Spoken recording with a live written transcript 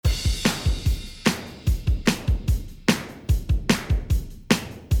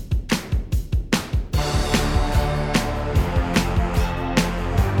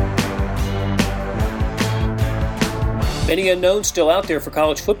Many unknowns still out there for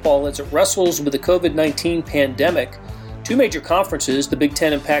college football as it wrestles with the COVID-19 pandemic. Two major conferences, the Big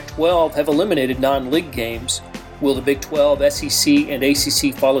Ten and Pac-12, have eliminated non-league games. Will the Big 12, SEC, and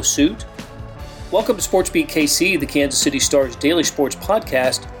ACC follow suit? Welcome to SportsBeat KC, the Kansas City Star's daily sports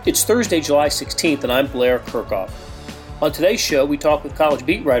podcast. It's Thursday, July 16th, and I'm Blair Kirchhoff. On today's show, we talk with college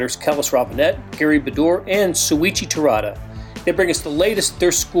beat writers Kellis Robinett, Gary Bedore, and Shuichi Terada. They bring us the latest at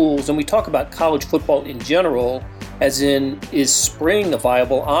their schools, and we talk about college football in general, as in, is spring a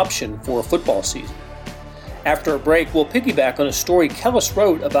viable option for a football season? After a break, we'll piggyback on a story Kellis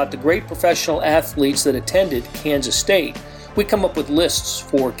wrote about the great professional athletes that attended Kansas State. We come up with lists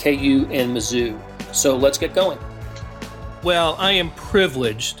for KU and Mizzou. So let's get going. Well, I am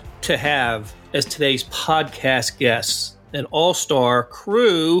privileged to have, as today's podcast guests, an all-star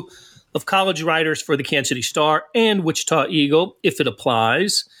crew of college writers for the Kansas City Star and Wichita Eagle, if it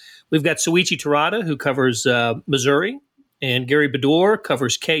applies. We've got Shuichi Terada, who covers Missouri, and Gary Bedore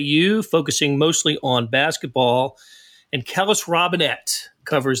covers KU, focusing mostly on basketball, and Kellis Robinett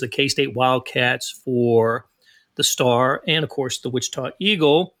covers the K-State Wildcats for the Star and, of course, the Wichita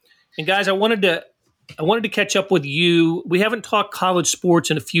Eagle. And guys, I wanted to catch up with you. We haven't talked college sports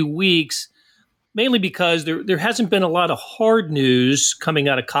in a few weeks, mainly because there hasn't been a lot of hard news coming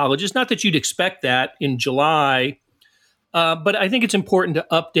out of college. It's not that you'd expect that in July, but I think it's important to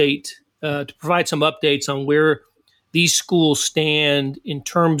to provide some updates on where these schools stand in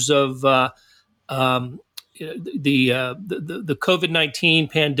terms of the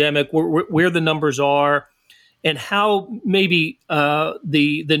COVID-19 pandemic, where the numbers are, and how maybe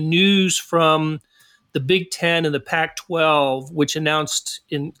the news from the Big Ten and the Pac-12, which announced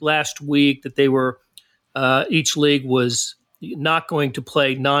in last week that they were each league was not going to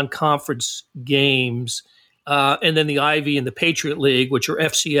play non-conference games. And then the Ivy and the Patriot League, which are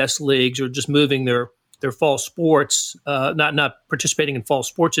FCS leagues, are just moving their fall sports, not participating in fall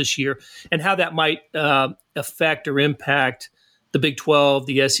sports this year, and how that might affect or impact the Big 12,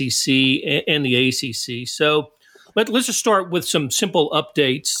 the SEC, and the ACC. So let's just start with some simple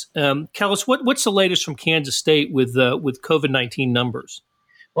updates. Kellis, what's the latest from Kansas State with COVID-19 numbers?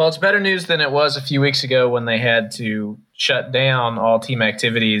 Well, it's better news than it was a few weeks ago when they had to shut down all team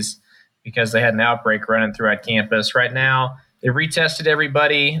activities because they had an outbreak running throughout campus. Right now, they've retested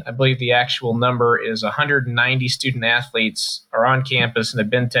everybody. I believe the actual number is 190 student athletes are on campus and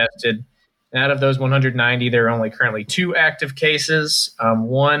have been tested. And out of those 190, there are only currently 2 active cases.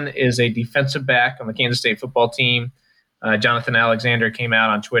 One is a defensive back on the Kansas State football team. Jonathan Alexander came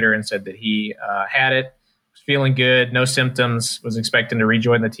out on Twitter and said that he had it, was feeling good, no symptoms, was expecting to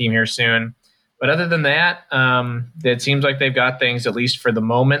rejoin the team here soon. But other than that, it seems like they've got things, at least for the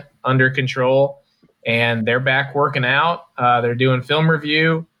moment, under control. And they're back working out. They're doing film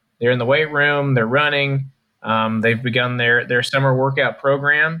review. They're in the weight room. They're running. They've begun their summer workout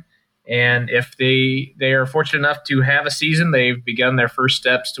program. And if they are fortunate enough to have a season, they've begun their first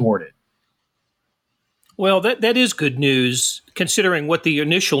steps toward it. Well, that is good news, considering what the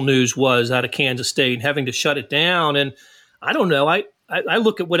initial news was out of Kansas State, having to shut it down. And I don't know. I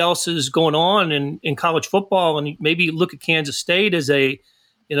look at what else is going on in college football, and maybe look at Kansas State as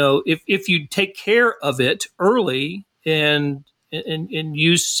if you take care of it early and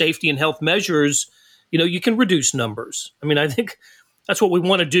use safety and health measures, you can reduce numbers. I mean, I think that's what we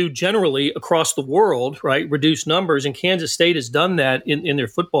want to do generally across the world, right? Reduce numbers, and Kansas State has done that in their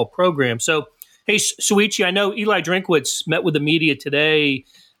football program. So, hey, Shuichi, I know Eli Drinkwitz met with the media today.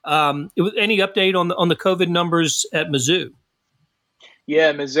 Any update on the COVID numbers at Mizzou?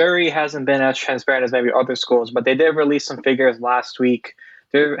 Yeah, Missouri hasn't been as transparent as maybe other schools, but they did release some figures last week.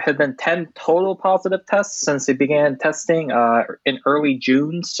 There have been 10 total positive tests since they began testing in early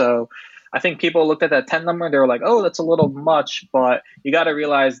June. So I think people looked at that 10 number and they were like, oh, that's a little much. But you got to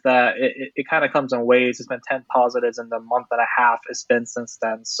realize that it kind of comes in waves. It's been 10 positives in the month and a half it's been since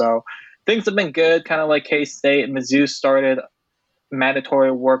then. So things have been good, kind of like K-State. Mizzou started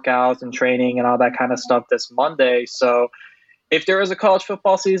mandatory workouts and training and all that kind of stuff this Monday. So if there is a college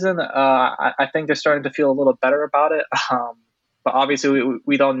football season, I think they're starting to feel a little better about it. But obviously,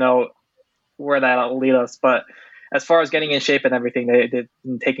 we don't know where that'll lead us. But as far as getting in shape and everything, they've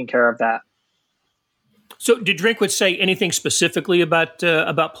been taking care of that. So did Drinkwitz say anything specifically about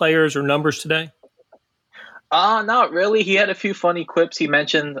players or numbers today? Not really. He had a few funny quips. He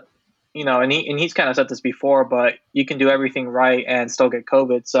mentioned, and he's kind of said this before, but you can do everything right and still get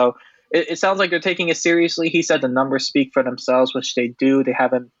COVID. So it sounds like they're taking it seriously. He said the numbers speak for themselves, which they do. They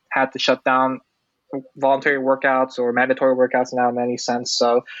haven't had to shut down voluntary workouts or mandatory workouts now in any sense.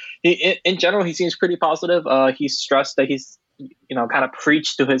 So in general, he seems pretty positive. He stressed that he's, kind of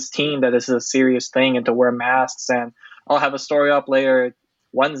preached to his team that this is a serious thing and to wear masks and I'll have a story up later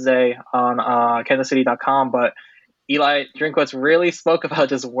Wednesday on kansascity.com, but Eli Drinkwitz really spoke about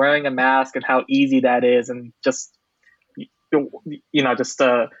just wearing a mask and how easy that is, and just kind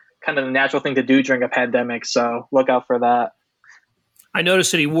of the natural thing to do during a pandemic. So look out for that. I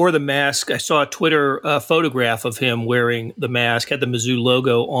noticed that he wore the mask. I saw a Twitter photograph of him wearing the mask, had the Mizzou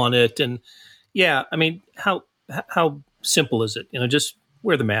logo on it, and yeah, I mean, how simple is it? Just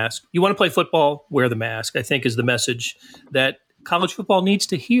wear the mask. You want to play football, wear the mask, I think is the message that college football needs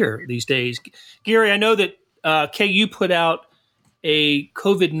to hear these days. Gary, I know that KU put out a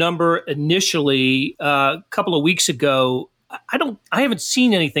COVID number initially a couple of weeks ago. I haven't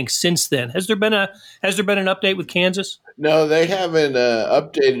seen anything since then. Has there been an update with Kansas? No, they haven't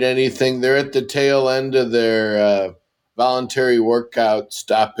updated anything. They're at the tail end of their voluntary workout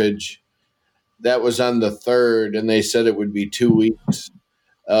stoppage. That was on the 3rd, and they said it would be 2 weeks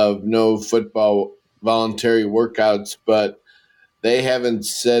of no football voluntary workouts, but they haven't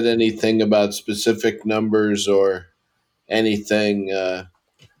said anything about specific numbers or anything.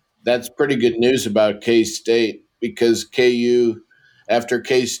 That's pretty good news about K-State, because KU, after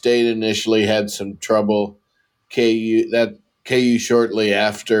K-State initially had some trouble, KU shortly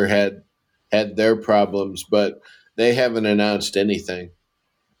after had their problems, but they haven't announced anything.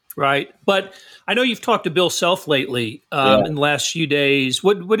 Right, but I know you've talked to Bill Self lately in the last few days.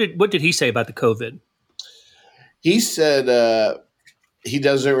 What did he say about the COVID? He said he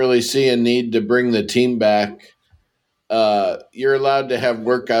doesn't really see a need to bring the team back. You're allowed to have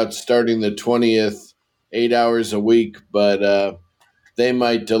workouts starting the 20th, 8 hours a week, but they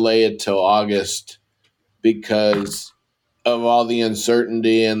might delay it till August because of all the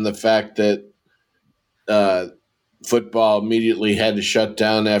uncertainty and the fact that football immediately had to shut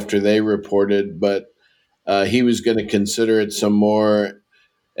down after they reported. But he was going to consider it some more,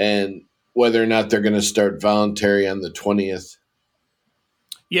 and whether or not they're going to start voluntary on the 20th.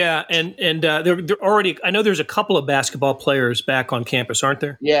 Yeah, and they're already. I know there's a couple of basketball players back on campus, aren't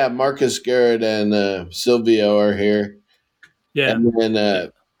there? Yeah, Marcus Garrett and Silvio are here. Yeah, and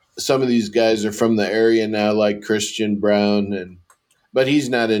then some of these guys are from the area now, like Christian Brown, but he's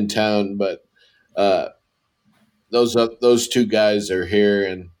not in town. But those two guys are here,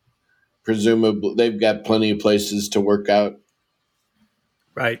 and presumably they've got plenty of places to work out.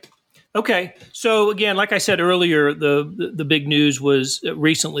 Right. Okay. So again, like I said earlier, the big news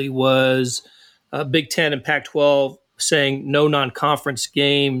recently was Big Ten and Pac-12 saying no non-conference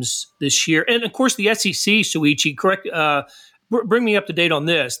games this year, and of course the SEC. Suichi, correct? Bring me up to date on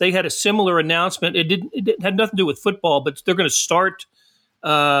this. They had a similar announcement. It had nothing to do with football, but they're going to start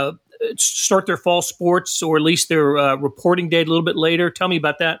their fall sports, or at least their reporting date a little bit later. Tell me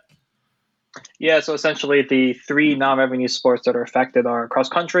about that. Yeah, so essentially the 3 non-revenue sports that are affected are cross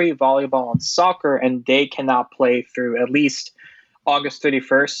country, volleyball, and soccer, and they cannot play through at least August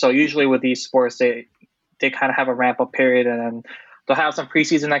 31st. So usually with these sports, they kind of have a ramp-up period, and then they'll have some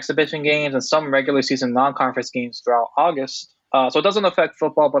preseason exhibition games and some regular season non-conference games throughout August. So it doesn't affect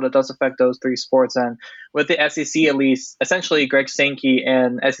football, but it does affect those 3 sports. And with the SEC, at least, essentially Greg Sankey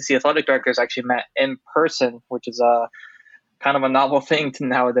and SEC athletic directors actually met in person, which is kind of a novel thing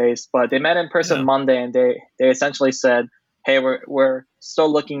nowadays. But they met in person Monday, and they essentially said, "Hey, we're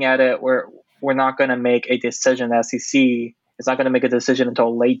still looking at it. We're not going to make a decision. The SEC is not going to make a decision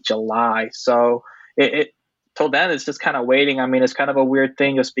until late July." So it till then, it's just kind of waiting. I mean, it's kind of a weird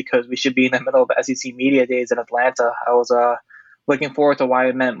thing just because we should be in the middle of SEC media days in Atlanta. I was looking forward to why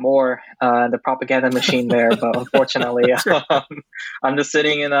it meant more, the propaganda machine there, but unfortunately, I'm just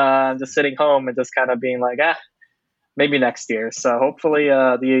sitting home and just kind of being like, maybe next year. So hopefully,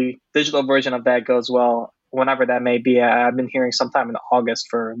 the digital version of that goes well, whenever that may be. I've been hearing sometime in August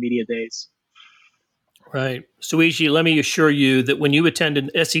for media days. Right. Suichi, let me assure you that when you attend an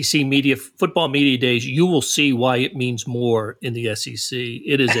SEC football media days, you will see why it means more in the SEC.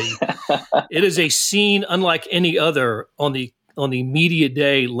 It is a scene unlike any other on the media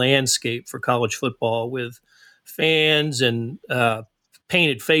day landscape for college football, with fans and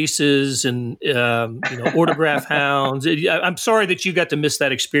painted faces and autograph hounds. I'm sorry that you got to miss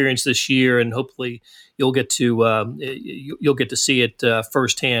that experience this year, and hopefully you'll get to see it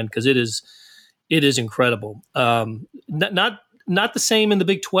firsthand, because it is incredible. Not the same in the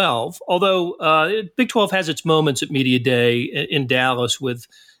Big 12, although Big 12 has its moments at Media Day in Dallas, with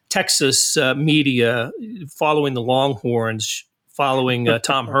Texas media following the Longhorns, following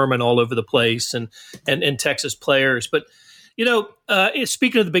Tom Herman all over the place, and Texas players. But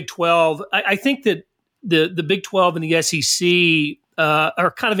speaking of the Big 12, I think that the Big 12 and the SEC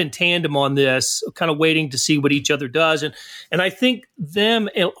are kind of in tandem on this, kind of waiting to see what each other does. And I think them,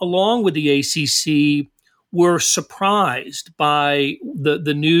 along with the ACC, were surprised by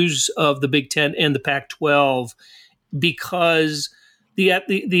the news of the Big Ten and the Pac-12 because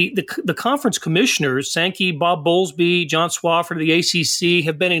the conference commissioners, Sankey, Bob Bowlesby, John Swofford of the ACC,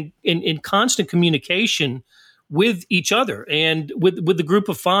 have been in constant communication with each other and with the group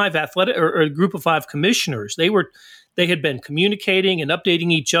of five athletic or group of five commissioners. They had been communicating and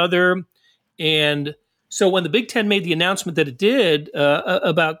updating each other. And so when the Big Ten made the announcement that it did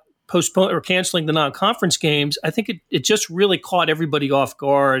about postpone or canceling the non-conference games, I think it just really caught everybody off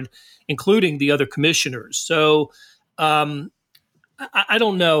guard, including the other commissioners. So I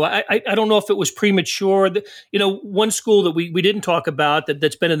don't know. I don't know if it was premature. One school that we didn't talk about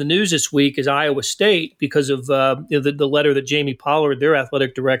that's been in the news this week is Iowa State because of the letter that Jamie Pollard, their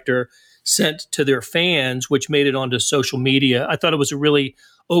athletic director, sent to their fans, which made it onto social media. I thought it was a really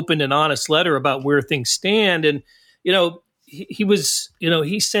open and honest letter about where things stand. And, he's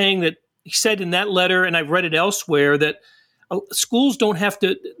saying that he said in that letter, and I've read it elsewhere, that schools don't have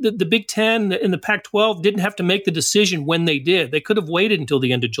to, the Big Ten and the Pac-12 didn't have to make the decision when they did. They could have waited until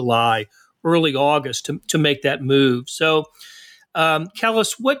the end of July, early August to make that move. So,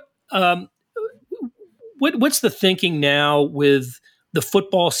 Callis, what's the thinking now with the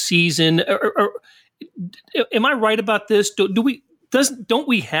football season? Or am I right about this? Don't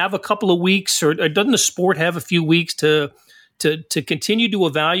we have a couple of weeks, or doesn't the sport have a few weeks to continue to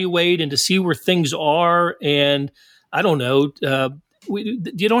evaluate and to see where things are? And I don't know.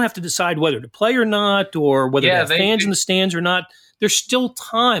 You don't have to decide whether to play or not, or whether to have fans in the stands or not. There's still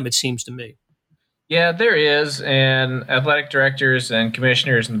time, it seems to me. Yeah, there is. And athletic directors and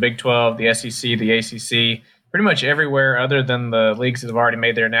commissioners in the Big 12, the SEC, the ACC, pretty much everywhere other than the leagues that have already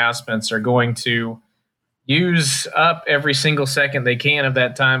made their announcements are going to use up every single second they can of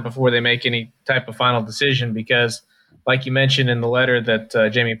that time before they make any type of final decision because, like you mentioned in the letter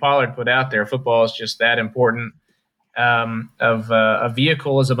that Jamie Pollard put out there, football is just that important. A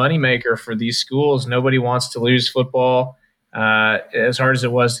vehicle as a moneymaker for these schools. Nobody wants to lose football. As hard as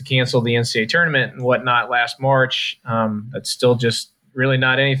it was to cancel the NCAA tournament and whatnot last March, that's still just really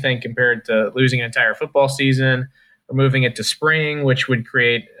not anything compared to losing an entire football season or moving it to spring, which would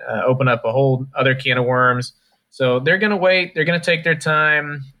open up a whole other can of worms. So they're going to wait. They're going to take their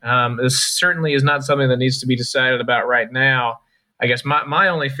time. This certainly is not something that needs to be decided about right now. I guess my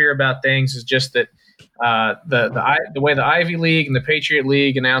only fear about things is just that the way the Ivy League and the Patriot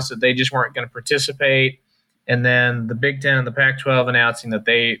League announced that they just weren't going to participate, and then the Big Ten and the Pac-12 announcing that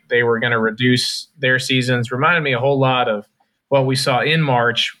they were going to reduce their seasons reminded me a whole lot of what we saw in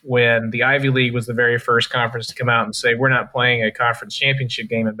March when the Ivy League was the very first conference to come out and say, we're not playing a conference championship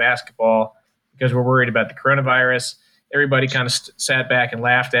game in basketball because we're worried about the coronavirus. Everybody kind of sat back and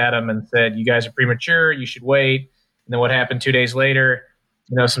laughed at them and said, you guys are premature, you should wait. And then what happened 2 days later,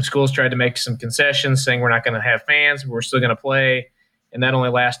 some schools tried to make some concessions saying we're not going to have fans, but we're still going to play. And that only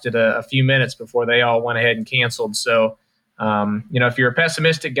lasted a few minutes before they all went ahead and canceled. So, if you're a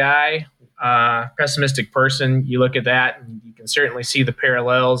pessimistic guy, pessimistic person, you look at that and you can certainly see the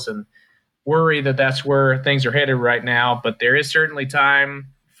parallels and worry that that's where things are headed right now. But there is certainly time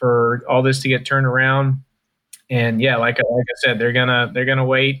for all this to get turned around. And yeah, like I said, they're gonna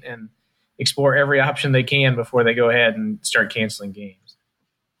wait and explore every option they can before they go ahead and start canceling games.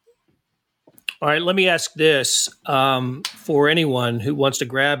 All right, let me ask this for anyone who wants to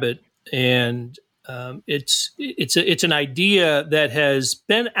grab it, and it's an idea that has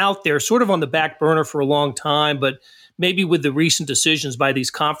been out there, sort of on the back burner for a long time, but maybe with the recent decisions by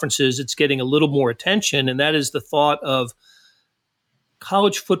these conferences, it's getting a little more attention, and that is the thought of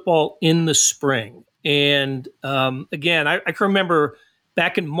college football in the spring. And again, I can remember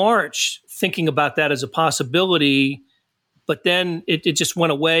back in March thinking about that as a possibility. But then it just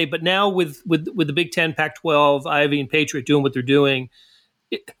went away. But now with the Big Ten, Pac-12, Ivy, and Patriot doing what they're doing,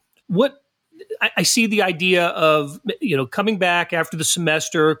 I see the idea of coming back after the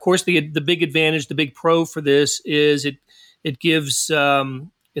semester. Of course, the big advantage, the big pro for this is it gives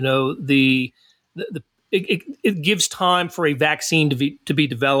it gives time for a vaccine to be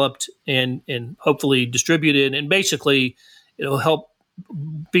developed and hopefully distributed, and basically help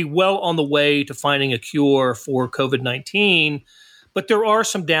be well on the way to finding a cure for COVID-19. But there are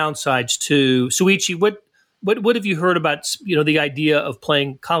some downsides too. Suichi, what have you heard about the idea of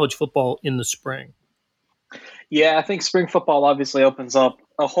playing college football in the spring? Yeah, I think spring football obviously opens up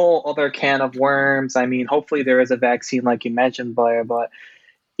a whole other can of worms. I mean, hopefully there is a vaccine like you mentioned, Blair, but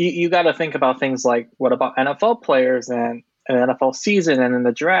you got to think about things like, what about NFL players and an NFL season and in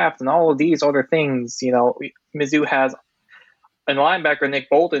the draft and all of these other things? Mizzou has a linebacker, Nick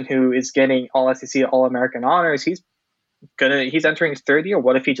Bolton, who is getting all SEC, All-American honors. He's he's entering his third year.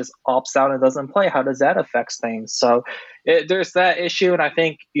 What if he just opts out and doesn't play? How does that affect things? So there's that issue. And I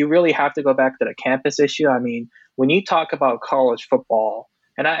think you really have to go back to the campus issue. I mean, when you talk about college football,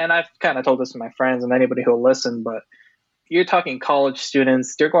 and I've kind of told this to my friends and anybody who will listen, but you're talking college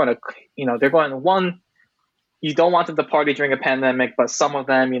students, they're going one, you don't want them to party during a pandemic, but some of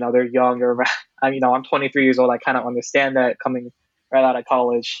them, they're younger. I'm 23 years old. I kind of understand that coming right out of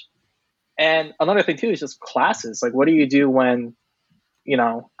college. And another thing too is just classes. Like, what do you do when, you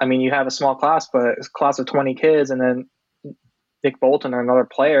have a small class, but it's a class of 20 kids, and then Nick Bolton or another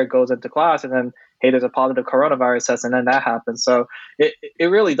player goes into class, and then, hey, there's a positive coronavirus test, and then that happens. So it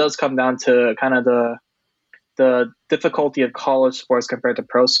really does come down to kind of the difficulty of college sports compared to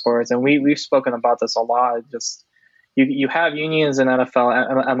pro sports. And we've spoken about this a lot. Just you have unions in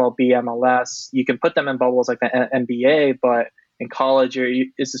NFL, MLB, MLS. You can put them in bubbles like the NBA, but in college,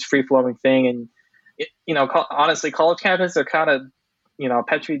 it's this free-flowing thing. And, honestly, college campuses are kind of,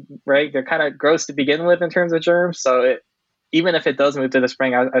 petri, right? They're kind of gross to begin with in terms of germs. So even if it does move to the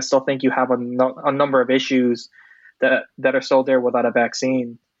spring, I still think you have a number of issues that are still there without a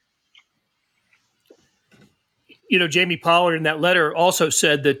vaccine. Jamie Pollard in that letter also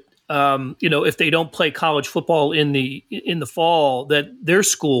said that, if they don't play college football in the fall, that their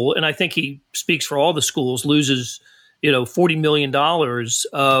school, and I think he speaks for all the schools, loses $40 million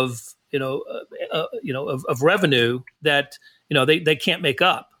of revenue that, they can't make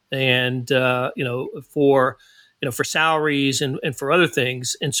up. And, for salaries and for other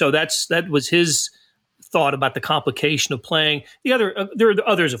things. And so that was his thought about the complication of playing. There are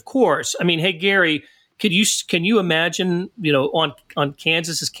others, of course. I mean, hey, Gary, can you imagine, on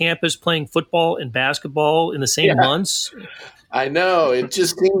Kansas's campus playing football and basketball in the same months? I know. It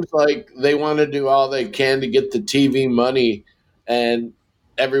just seems like they want to do all they can to get the TV money, and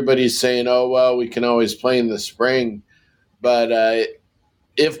everybody's saying, oh, well, we can always play in the spring. But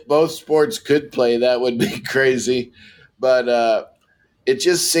if both sports could play, that would be crazy. But it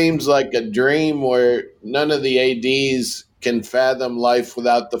just seems like a dream where none of the ADs can fathom life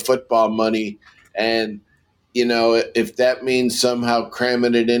without the football money. And, if that means somehow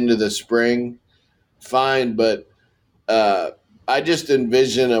cramming it into the spring, fine. But I just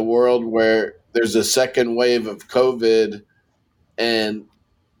envision a world where there's a second wave of COVID, and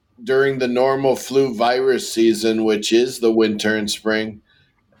during the normal flu virus season, which is the winter and spring,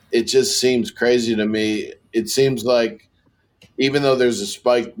 it just seems crazy to me. It seems like even though there's a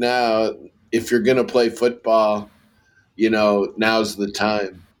spike now, if you're going to play football, now's the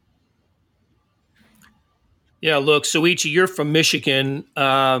time. Yeah, look, Soichi, you're from Michigan.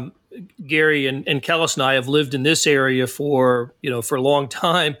 Gary and Kellis and I have lived in this area for a long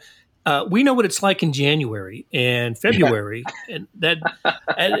time. We know what it's like in January and February, and that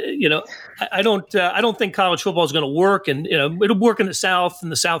I don't think college football is going to work, and it'll work in the South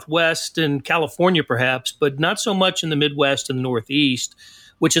and the Southwest and California perhaps, but not so much in the Midwest and the Northeast,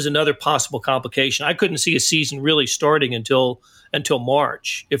 which is another possible complication. I couldn't see a season really starting until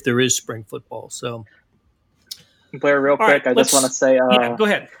March if there is spring football. So, Blair, real quick, I just want to say, go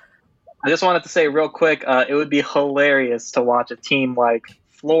ahead. I just wanted to say real quick, it would be hilarious to watch a team like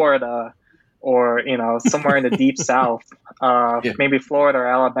Florida or, somewhere in the deep South, maybe Florida or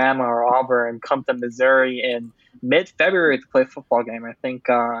Alabama or Auburn, come to Missouri in mid-February to play a football game. I think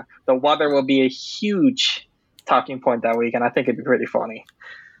the weather will be a huge talking point that week, and I think it'd be pretty funny.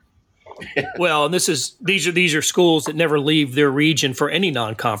 Well, and these are schools that never leave their region for any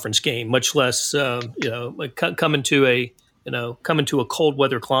non-conference game, much less coming to a cold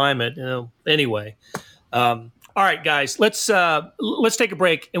weather climate. Anyway, all right, guys, let's take a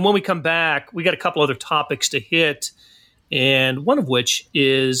break, and when we come back, we got a couple other topics to hit, and one of which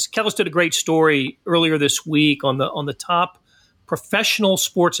is Kellis did a great story earlier this week on the top professional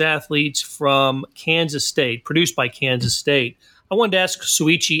sports athletes from Kansas State, produced by Kansas State. I wanted to ask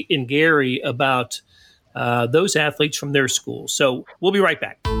Soichi and Gary about those athletes from their schools. So we'll be right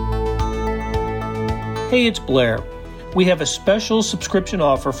back. Hey, it's Blair. We have a special subscription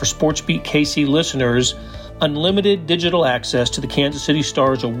offer for SportsBeat KC listeners, unlimited digital access to the Kansas City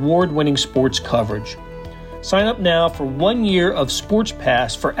Star's award-winning sports coverage. Sign up now for 1 year of Sports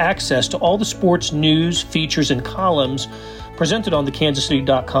Pass for access to all the sports news, features, and columns presented on the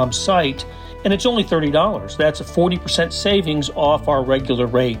kansascity.com site, and it's only $30. That's a 40% savings off our regular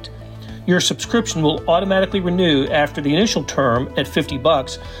rate. Your subscription will automatically renew after the initial term at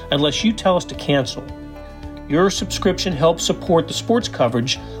 $50 unless you tell us to cancel. Your subscription helps support the sports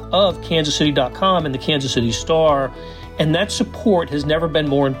coverage of kansascity.com and the Kansas City Star, and that support has never been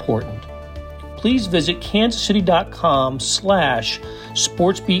more important. Please visit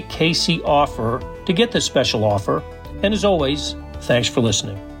kansascity.com/SportsBeatKC offer to get this special offer. And as always, thanks for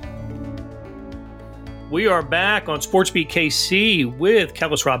listening. We are back on SportsBeat KC with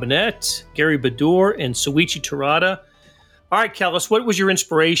Kellis Robinett, Gary Bedour, and Soichi Terada. All right, Kellis, what was your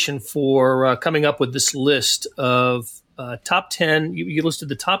inspiration for coming up with this list of top 10? You listed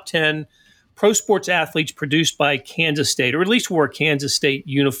the top 10 pro sports athletes produced by Kansas State, or at least wore a Kansas State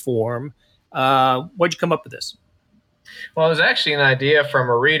uniform. Why'd you come up with this? Well, it was actually an idea from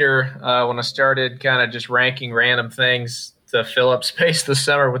a reader when I started kind of just ranking random things to fill up space this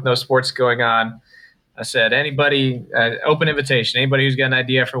summer with no sports going on. I said, anybody, open invitation, anybody who's got an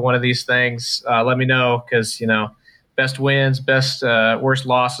idea for one of these things, let me know, because, best wins, best worst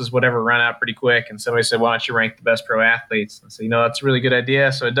losses, whatever, run out pretty quick. And somebody said, why don't you rank the best pro athletes? I said, that's a really good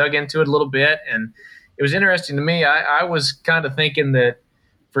idea. So I dug into it a little bit, and it was interesting to me. I was kind of thinking that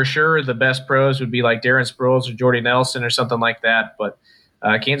for sure the best pros would be like Darren Sproles or Jordy Nelson or something like that. But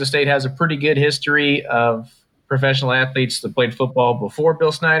Kansas State has a pretty good history of professional athletes that played football before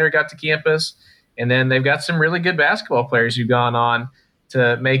Bill Snyder got to campus. And then they've got some really good basketball players who've gone on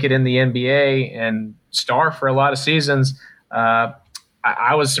to make it in the NBA and star for a lot of seasons. I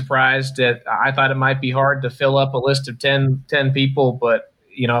was surprised that I thought it might be hard to fill up a list of 10 people, but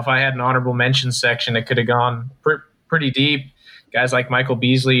if I had an honorable mention section, it could have gone pretty deep. Guys like Michael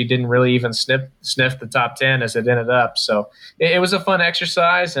Beasley didn't really even sniff the top 10 as it ended up. So it was a fun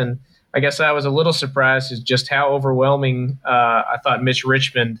exercise, and I guess I was a little surprised at just how overwhelming I thought Mitch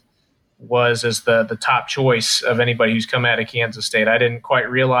Richmond was as the top choice of anybody who's come out of Kansas State. I didn't quite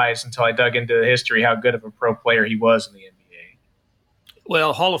realize until I dug into the history how good of a pro player he was in the NBA.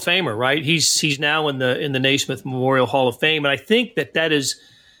 Well, Hall of Famer, right? He's now in the Naismith Memorial Hall of Fame, and I think that is,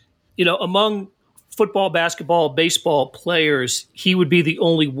 among football, basketball, baseball players, he would be the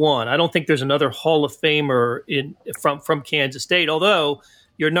only one. I don't think there's another Hall of Famer from Kansas State. Although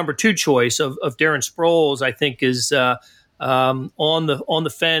your number 2 choice of Darren Sproles, I think, is on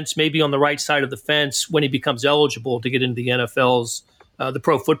the fence, maybe on the right side of the fence when he becomes eligible to get into the NFL's the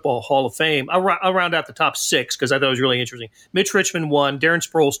Pro Football Hall of Fame. I'll round out the top 6 because I thought it was really interesting. Mitch Richmond 1, Darren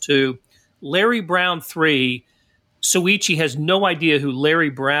Sproles 2, Larry Brown 3. Soichi has no idea who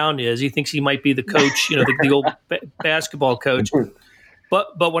Larry Brown is. He thinks he might be the coach, the old basketball coach.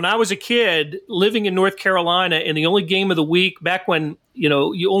 But when I was a kid living in North Carolina, and the only game of the week back when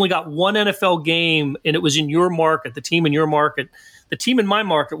you only got one NFL game, and it was in your market, the team in your market. The team in my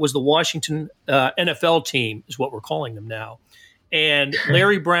market was the Washington NFL team, is what we're calling them now. And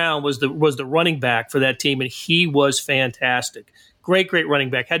Larry Brown was the running back for that team, and he was fantastic. Great running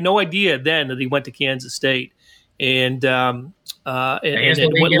back. Had no idea then that he went to Kansas State. And led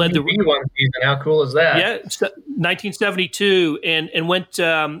the one season. How cool is that? Yeah, 1972, and went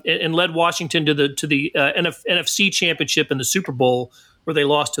and led Washington to the NFC Championship and the Super Bowl, where they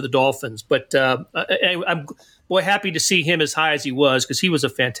lost to the Dolphins. But I'm happy to see him as high as he was, because he was a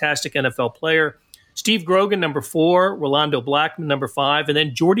fantastic NFL player. Steve Grogan, number 4, Rolando Blackman, number 5, and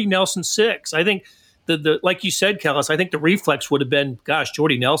then Jordy Nelson 6. I think the like you said, Kellis, I think the reflex would have been, gosh,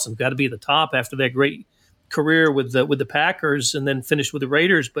 Jordy Nelson got to be at the top after that great career with the Packers and then finished with the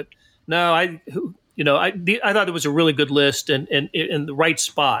Raiders. But no, I thought it was a really good list and in the right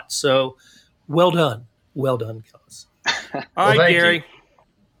spot. So well done, Kellis. All right, Gary.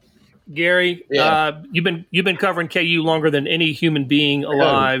 Gary, yeah. You've been covering KU longer than any human being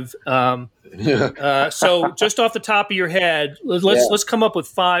alive. So just off the top of your head, let's come up with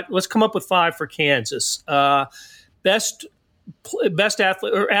 5. Let's come up with 5 for Kansas. Best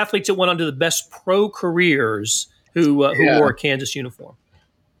athlete or athletes that went on to the best pro careers who wore a Kansas uniform.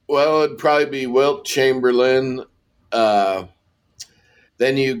 Well, it'd probably be Wilt Chamberlain. Then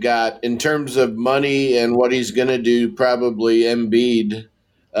you got, in terms of money and what he's going to do, probably Embiid.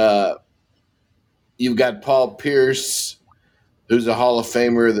 You've got Paul Pierce, who's a Hall of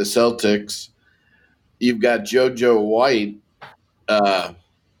Famer of the Celtics. You've got JoJo White. Hall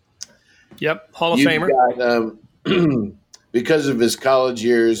of Famer. Got, because of his college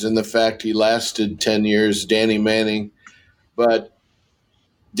years and the fact he lasted 10 years, Danny Manning, but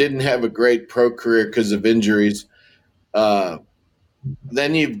didn't have a great pro career because of injuries. Then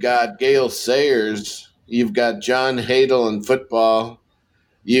you've got Gale Sayers. You've got John Hadle in football.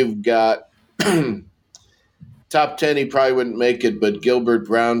 You've got top 10, he probably wouldn't make it, but Gilbert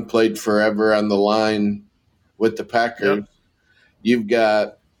Brown played forever on the line with the Packers. Yep. You've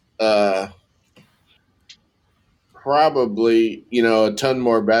got probably, a ton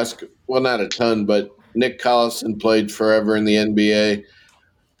more basketball. Well, not a ton, but Nick Collison played forever in the NBA.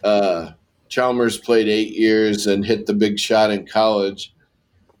 Chalmers played 8 years and hit the big shot in college.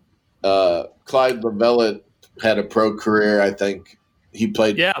 Clyde Lovellette had a pro career, I think. He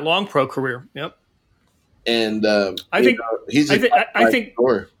played. Yeah, long pro career. Yep. And he's I think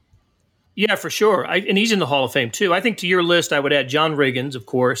score. Yeah, for sure. And he's in the Hall of Fame too. I think to your list, I would add John Riggins, of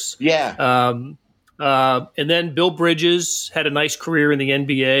course. Yeah. And then Bill Bridges had a nice career in the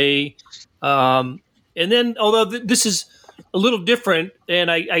NBA. And then, although this is a little different,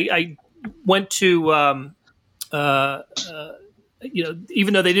 and I went to, even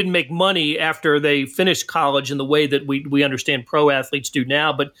though they didn't make money after they finished college in the way that we understand pro athletes do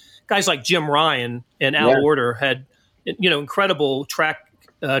now, but guys like Jim Ryan and Al Order had, incredible track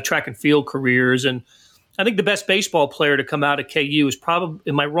and field careers. And I think the best baseball player to come out of KU is probably,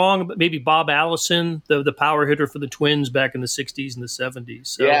 am I wrong, but maybe Bob Allison, the power hitter for the Twins back in the 60s and the 70s.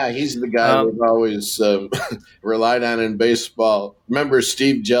 So, yeah, he's the guy we've always relied on in baseball. Remember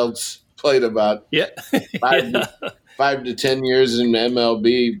Steve Jeltz played about 5 to 10 years in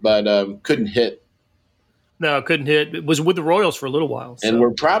MLB, but couldn't hit. No, couldn't hit. It was with the Royals for a little while. So. And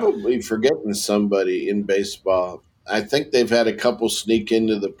we're probably forgetting somebody in baseball. I think they've had a couple sneak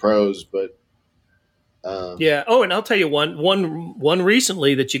into the pros, but yeah. Oh, and I'll tell you one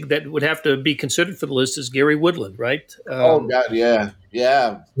recently that would have to be considered for the list is Gary Woodland, right? Oh God, yeah.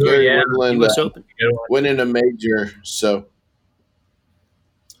 Gary Woodland winning a major. So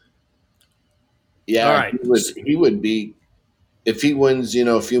yeah, all right. He would be if he wins,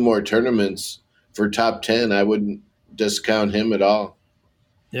 a few more tournaments for top 10. I wouldn't discount him at all.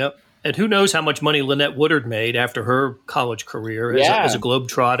 Yep. And who knows how much money Lynette Woodard made after her college career as a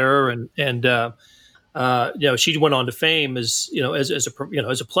Globetrotter, and she went on to fame as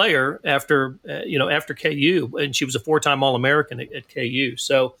a player after KU, and she was a 4-time All-American at KU.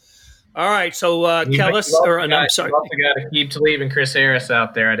 So, all right, so Kellis, I'm sorry, you also got Aqib Talib and Chris Harris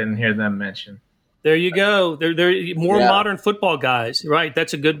out there. I didn't hear them mentioned. There you go. They're more modern football guys, right?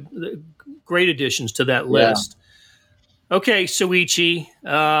 That's great additions to that list. Okay, Soichi,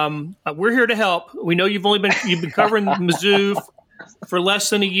 we're here to help. We know you've been covering Mizzou for less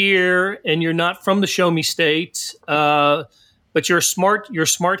than a year, and you're not from the Show Me State, but you're a smart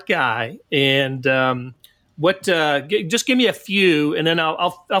guy. And just give me a few, and then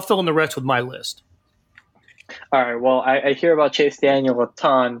I'll fill in the rest with my list. All right. Well, I hear about Chase Daniel a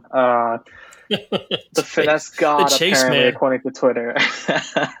ton. The finesse god, apparently, man. According to Twitter.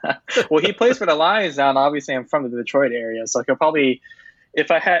 Well, he plays for the Lions now, and obviously I'm from the Detroit area, so he'll probably, if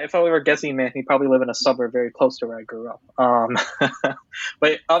I were a guessing man, he'd probably live in a suburb very close to where I grew up.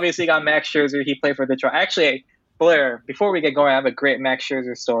 But obviously, he got Max Scherzer. He played for Detroit. Actually, Blair, before we get going, I have a great Max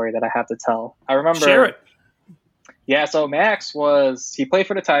Scherzer story that I have to tell. I remember. Share it. Yeah, so Max he played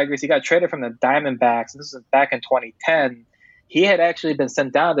for the Tigers. He got traded from the Diamondbacks. This was back in 2010. He had actually been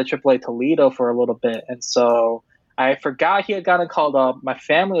sent down to AAA Toledo for a little bit. And so I forgot he had gotten called up. My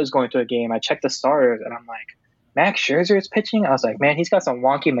family was going to a game. I checked the starters, and I'm like, Max Scherzer is pitching? I was like, man, he's got some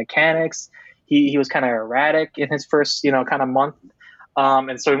wonky mechanics. He was kind of erratic in his first, kind of month.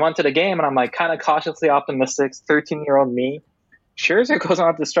 And so we went to the game, and I'm like kind of cautiously optimistic, 13-year-old me. Scherzer goes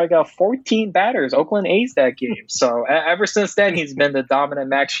on to strike out 14 batters, Oakland A's that game. So ever since then, he's been the dominant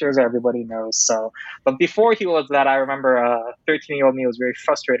Max Scherzer everybody knows. So, but before he was that, I remember 13-year-old me was very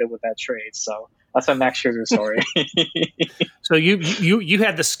frustrated with that trade. So that's a Max Scherzer story. So you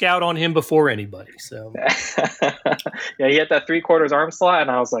had the scout on him before anybody. So yeah, he had that 3/4 arm slot,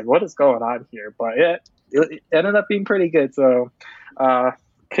 and I was like, what is going on here? But it ended up being pretty good. So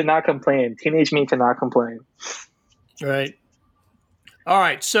could not complain. Teenage me cannot complain. Right. All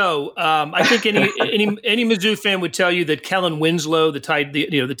right, so I think any Mizzou fan would tell you that Kellen Winslow, the tight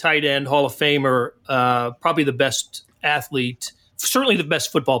end Hall of Famer, probably the best athlete, certainly the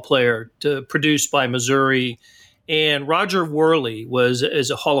best football player produced by Missouri, and Roger Worley is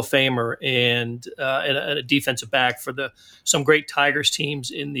a Hall of Famer and a defensive back for some great Tigers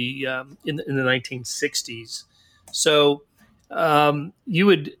teams in the 1960s. So you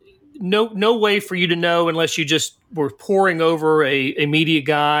would. No way for you to know unless you just were poring over a media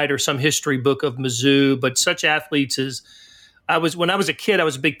guide or some history book of Mizzou. But such athletes as when I was a kid, I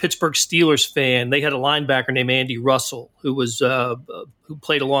was a big Pittsburgh Steelers fan. They had a linebacker named Andy Russell who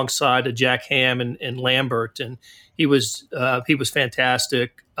played alongside of Jack Ham and Lambert, and he was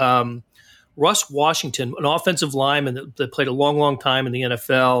fantastic. Russ Washington, an offensive lineman that played a long time in the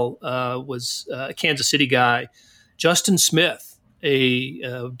NFL, was a Kansas City guy. Justin Smith,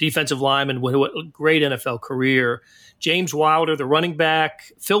 a defensive lineman with a great NFL career. James Wilder, the running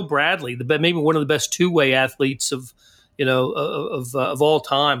back. Phil Bradley, maybe one of the best two-way athletes of all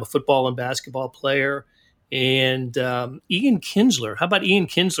time, a football and basketball player. And Ian Kinsler. How about Ian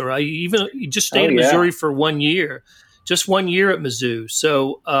Kinsler? He just stayed in Missouri for 1 year, just 1 year at Mizzou.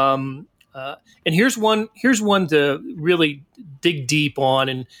 So, and here's one to really dig deep on.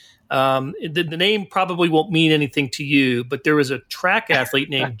 And The name probably won't mean anything to you, but there was a track athlete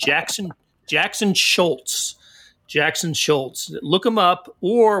named Jackson Schultz. Jackson Schultz. Look him up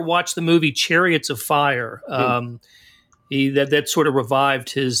or watch the movie Chariots of Fire. That sort of revived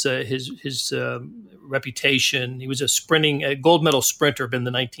his reputation. He was a gold medal sprinter in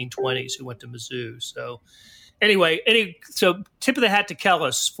the 1920s who went to Mizzou. So anyway, so tip of the hat to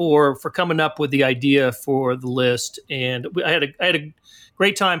Kellis for coming up with the idea for the list. And I had a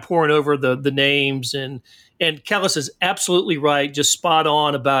great time poring over the names, and Kellis is absolutely right, just spot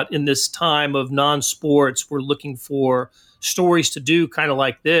on about in this time of non-sports, we're looking for stories to do kind of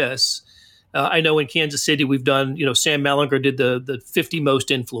like this. I know in Kansas City we've done, Sam Mellinger did the 50 most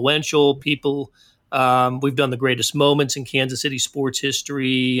influential people. We've done the greatest moments in Kansas City sports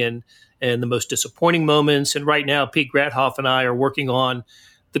history and the most disappointing moments. And right now, Pete Grathoff and I are working on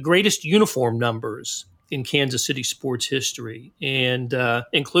the greatest uniform numbers in Kansas City sports history, and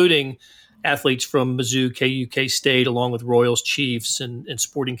including athletes from Mizzou, KU, K-State, along with Royals, Chiefs, and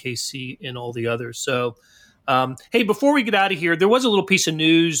Sporting KC, and all the others. So, hey, before we get out of here, there was a little piece of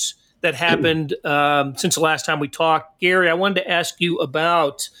news that happened since the last time we talked. Gary, I wanted to ask you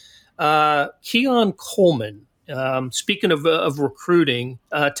about Keon Coleman. Speaking of recruiting,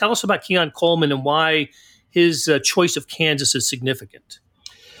 tell us about Keon Coleman and why his choice of Kansas is significant.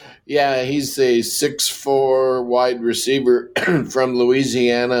 Yeah, he's a 6'4" wide receiver from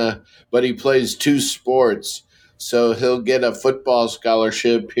Louisiana, but he plays two sports. So he'll get a football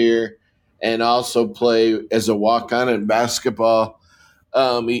scholarship here and also play as a walk-on in basketball.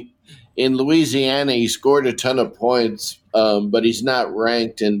 In Louisiana, he scored a ton of points, but he's not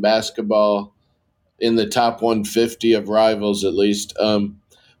ranked in basketball in the top 150 of rivals, at least.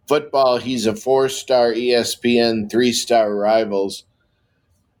 Football, he's a 4-star ESPN, 3-star rivals.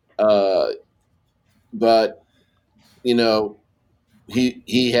 But,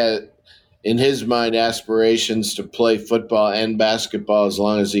 he had, in his mind, aspirations to play football and basketball as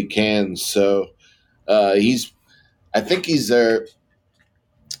long as he can. So I think he's their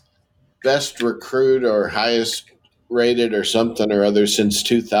best recruit or highest rated or something or other since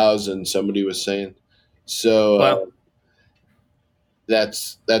 2000, somebody was saying. So wow.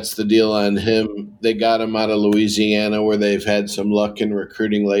 That's the deal on him. They got him out of Louisiana, where they've had some luck in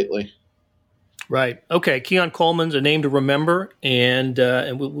recruiting lately. Right. Okay. Keon Coleman's a name to remember, and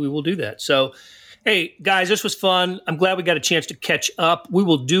we will do that. So, hey, guys, this was fun. I'm glad we got a chance to catch up. We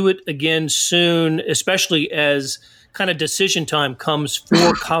will do it again soon, especially as kind of decision time comes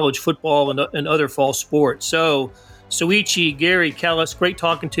for college football and other fall sports. So, Soichi, Gary, Kellis, great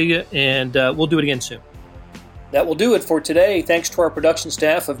talking to you, and we'll do it again soon. That will do it for today. Thanks to our production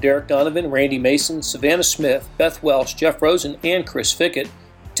staff of Derek Donovan, Randy Mason, Savannah Smith, Beth Welch, Jeff Rosen, and Chris Fickett.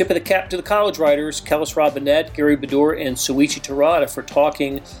 Tip of the cap to the college writers, Kellis Robinette, Gary Bedore, and Soichi Terada for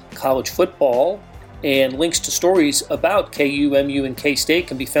talking college football. And links to stories about KU, MU, and K-State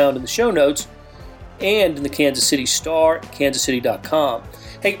can be found in the show notes and in the Kansas City Star at kansascity.com.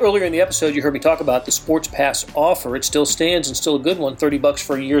 Hey, earlier in the episode, you heard me talk about the Sports Pass offer. It still stands and still a good one, $30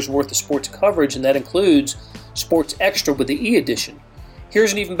 for a year's worth of sports coverage, and that includes Sports Extra with the e-edition.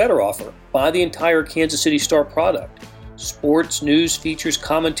 Here's an even better offer. Buy the entire Kansas City Star product. Sports, news, features,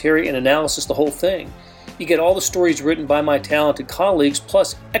 commentary, and analysis, the whole thing. You get all the stories written by my talented colleagues,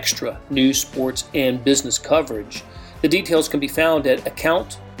 plus extra news, sports, and business coverage. The details can be found at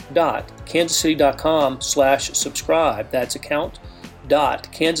account.kansascity.com/subscribe. That's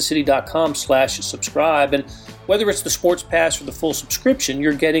account.kansascity.com/subscribe. And whether it's the Sports Pass or the full subscription,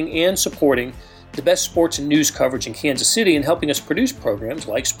 you're getting and supporting the best sports and news coverage in Kansas City and helping us produce programs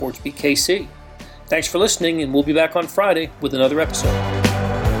like SportsBeat KC. Thanks for listening, and we'll be back on Friday with another episode.